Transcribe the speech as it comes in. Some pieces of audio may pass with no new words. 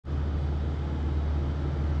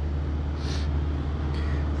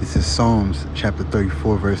This is Psalms chapter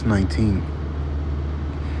 34, verse 19.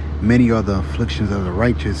 Many are the afflictions of the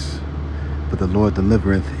righteous, but the Lord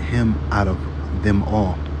delivereth him out of them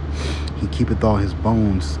all. He keepeth all his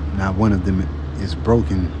bones, not one of them is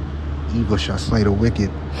broken. Evil shall slay the wicked,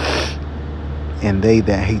 and they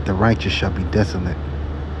that hate the righteous shall be desolate.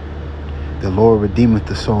 The Lord redeemeth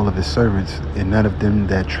the soul of his servants, and none of them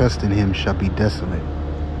that trust in him shall be desolate.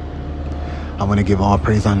 I want to give all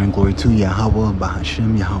praise, honor, and glory to Yahawah,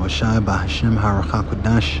 Bahasham, Yahawashi, Bahasham,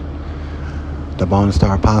 Harakakadash, the Bone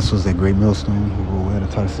Star Apostles, that great millstone who rule well to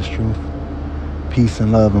taught us this truth. Peace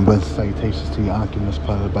and love and blessed salutations to your Oculus,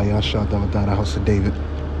 pilot by Yahshua, the house of David.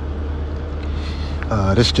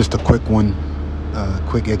 This is just a quick one,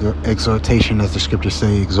 quick exhortation, as the scriptures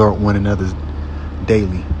say, exhort one another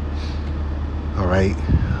daily. All right.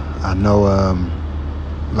 I know,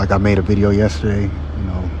 like I made a video yesterday,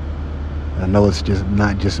 I know it's just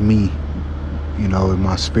not just me, in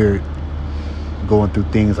my spirit going through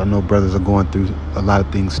things. I know brothers are going through a lot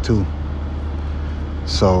of things too.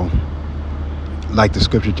 So, like the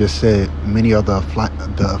scripture just said, many are the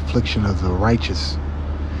affliction of the righteous,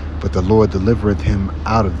 but the Lord delivereth him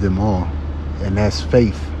out of them all. And that's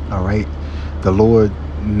faith, all right? The Lord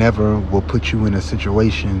never will put you in a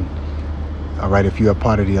situation, all right, if you're a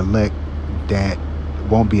part of the elect, that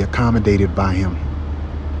won't be accommodated by him.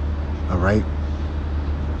 All right.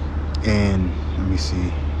 And let me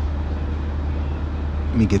see.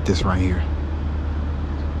 Let me get this right here.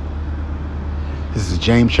 This is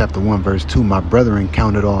James chapter 1, verse 2. My brethren,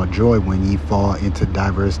 count it all joy when ye fall into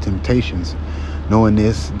diverse temptations, knowing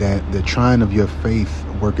this, that the trying of your faith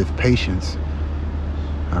worketh patience.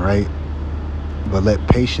 All right. But let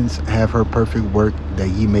patience have her perfect work, that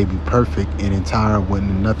ye may be perfect and entire,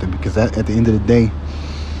 wanting nothing. Because at the end of the day,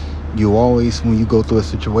 you always, when you go through a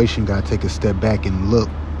situation, got to take a step back and look.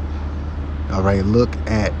 All right, look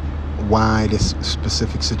at why this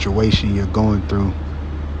specific situation you're going through,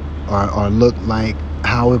 or look like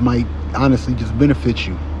how it might honestly just benefit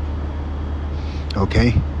you.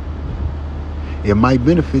 Okay, it might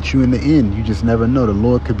benefit you in the end. You just never know. The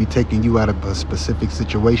Lord could be taking you out of a specific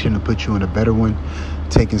situation to put you in a better one,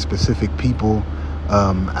 taking specific people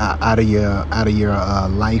out of your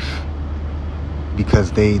life,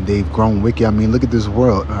 because they've grown wicked. I mean, look at this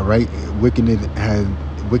world, all right? Wickedness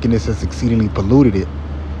has exceedingly polluted it,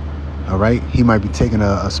 all right? He might be taking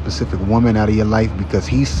a specific woman out of your life because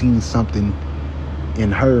he's seen something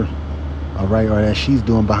in her, all right, or that she's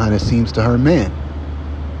doing behind the scenes to her man,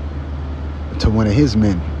 to one of his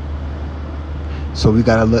men. So we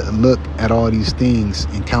got to look at all these things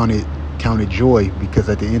and count it joy, because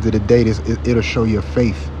at the end of the day, it'll show your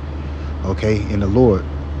faith, okay, in the Lord.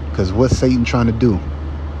 Because what's Satan trying to do?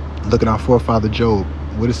 Look at our forefather Job.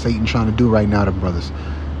 What is Satan trying to do right now to brothers?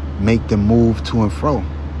 Make them move to and fro.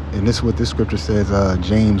 And this is what this scripture says,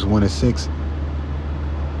 James 1:6,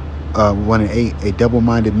 1:8. A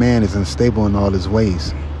double-minded man is unstable in all his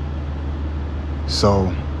ways.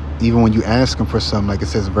 So even when you ask him for something, like it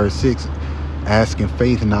says in verse 6, ask in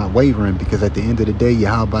faith and not wavering, because at the end of the day,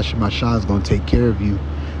 Yahawashi is going to take care of you.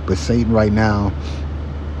 But Satan right now,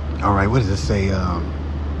 all right, what does it say?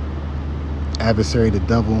 Adversary, the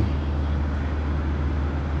devil,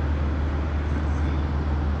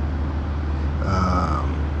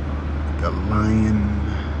 the lion.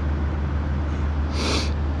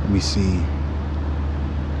 Let me see.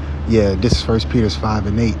 Yeah, this is 1 Peter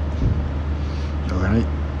 5:8. All right.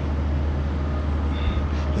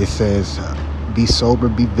 It says, be sober,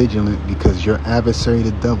 be vigilant, because your adversary,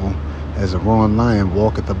 the devil, as a roaring lion,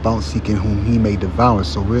 walketh about seeking whom he may devour.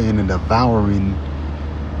 So we're in a devouring.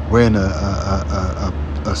 We're in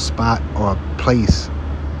a spot or a place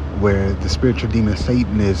where the spiritual demon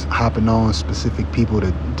Satan is hopping on specific people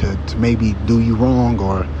to maybe do you wrong,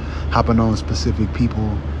 or hopping on specific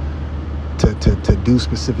people to do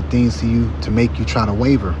specific things to you, to make you try to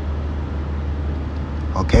waver.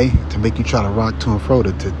 Okay? To make you try to rock to and fro,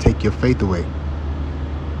 to take your faith away.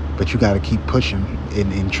 But you got to keep pushing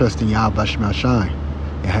and trusting Yahawashi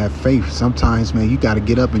and have faith. Sometimes, man, you got to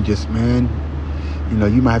get up and just, man,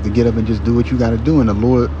 you might have to get up and just do what you got to do, and the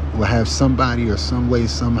Lord will have somebody or some way,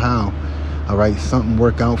 somehow, all right, something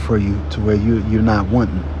work out for you to where you're not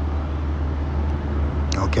wanting.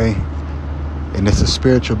 Okay? And it's a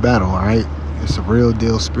spiritual battle, all right? It's a real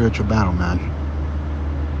deal spiritual battle, man.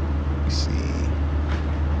 Let me see.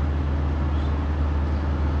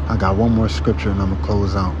 I got one more scripture and I'm going to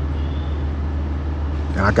close out.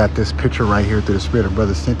 And I got this picture right here through the Spirit. A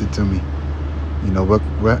brother sent it to me.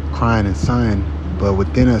 We're crying and sighing, but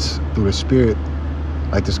within us, through the Spirit,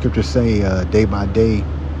 like the scriptures say, day by day,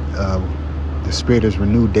 the Spirit is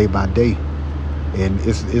renewed day by day. And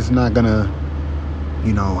it's not gonna,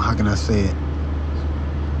 you know, how can I say it?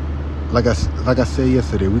 Like I said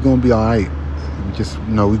yesterday, we're gonna be all right. We just,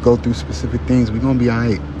 you know, we go through specific things, we're gonna be all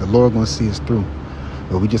right. The Lord gonna see us through.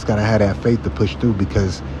 But we just gotta have that faith to push through,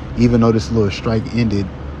 because even though this little strike ended,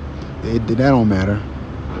 that don't matter.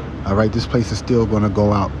 All right, this place is still gonna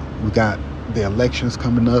go out. We got the elections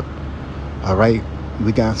coming up. All right,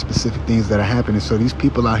 we got specific things that are happening, so these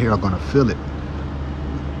people out here are gonna feel it.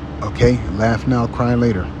 Okay, laugh now, cry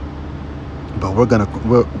later. But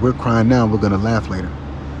we're crying now, we're gonna laugh later.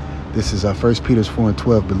 This is 1 Peter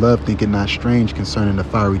 4:12. Beloved, think it not strange concerning the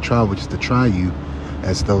fiery trial which is to try you,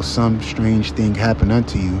 as though some strange thing happened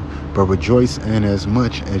unto you, but rejoice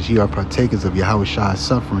inasmuch as ye are partakers of Yahawashi's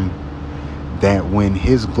suffering, that when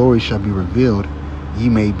his glory shall be revealed, ye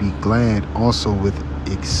may be glad also with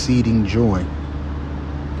exceeding joy.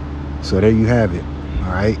 So there you have it.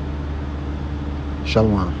 All right.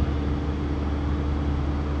 Shalom.